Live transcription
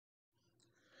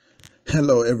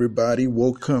Hello, everybody.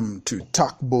 Welcome to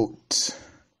Talk Boat.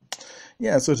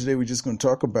 Yeah, so today we're just going to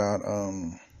talk about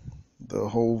the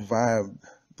whole vibe,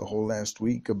 the whole last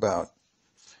week about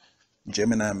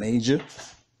Gemini Major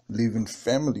leaving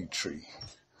Family Tree.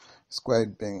 It's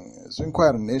been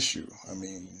quite an issue. I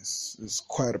mean, it's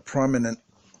quite a prominent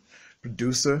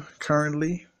producer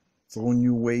currently. It's a whole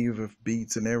new wave of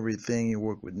beats and everything. He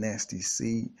worked with Nasty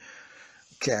C,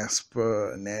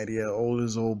 Cassper, Nadia, all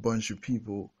this whole bunch of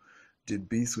people did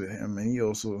beats with him, and he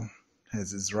also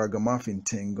has his ragamuffin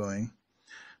thing going.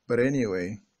 But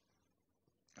anyway,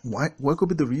 what could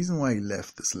be the reason why he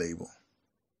left this label?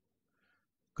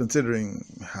 Considering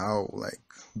how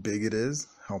big it is,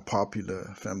 how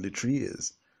popular Family Tree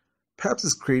is. Perhaps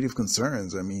his creative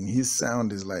concerns. I mean, his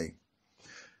sound is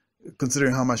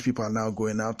considering how much people are now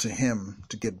going out to him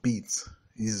to get beats,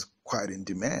 he's quite in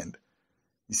demand.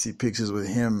 You see pictures with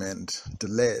him and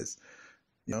Deleuze,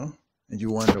 you know, and you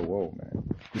wonder, whoa, man,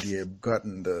 could he have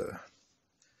gotten the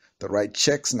right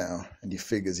checks now? And he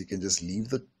figures he can just leave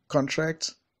the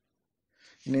contract.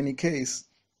 In any case,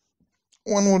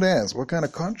 one would ask, what kind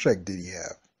of contract did he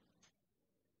have?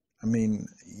 I mean,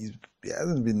 he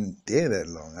hasn't been there that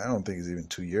long. I don't think it's even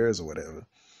 2 years or whatever.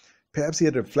 Perhaps he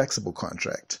had a flexible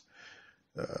contract.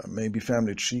 Maybe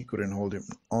Family Tree couldn't hold him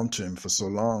onto him for so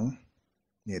long.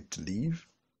 He had to leave.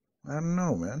 I don't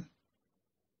know, man.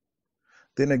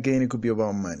 Then again, it could be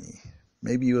about money.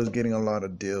 Maybe he was getting a lot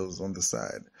of deals on the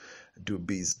side. Do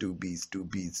beats, do beats, do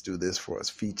beats, do this for us,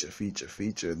 feature, feature,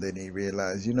 feature. And then he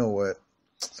realized, you know what?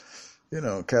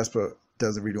 Cassper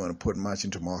doesn't really want to put much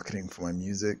into marketing for my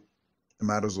music. I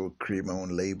might as well create my own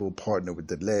label, partner with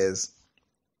Deleuze,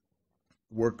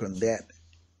 work on that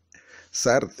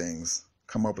side of things,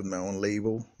 come up with my own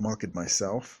label, market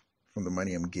myself from the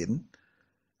money I'm getting.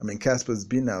 I mean, Cassper's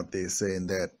been out there saying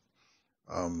that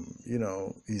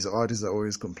these artists are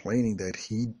always complaining that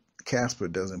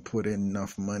Cassper doesn't put in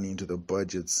enough money into the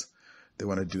budgets. They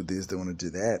want to do this, they want to do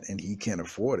that, and he can't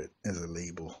afford it as a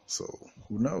label. So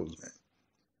who knows, man?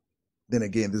 Then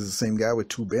again, this is the same guy with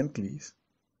two Bentleys.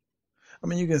 I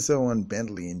mean, you can sell one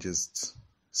Bentley and just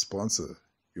sponsor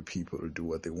your people to do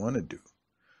what they want to do.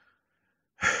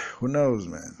 Who knows,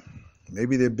 man?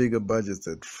 Maybe they're bigger budgets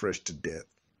at Fresh to Death,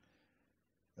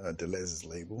 Deleuze's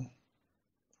label.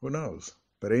 Who knows?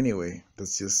 But anyway,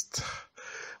 that's just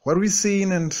what we've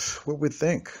seen and what we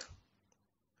think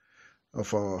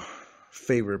of our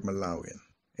favorite Malawian.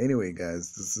 Anyway,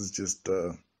 guys, this is just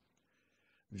a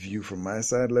view from my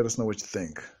side. Let us know what you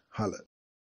think. Holla.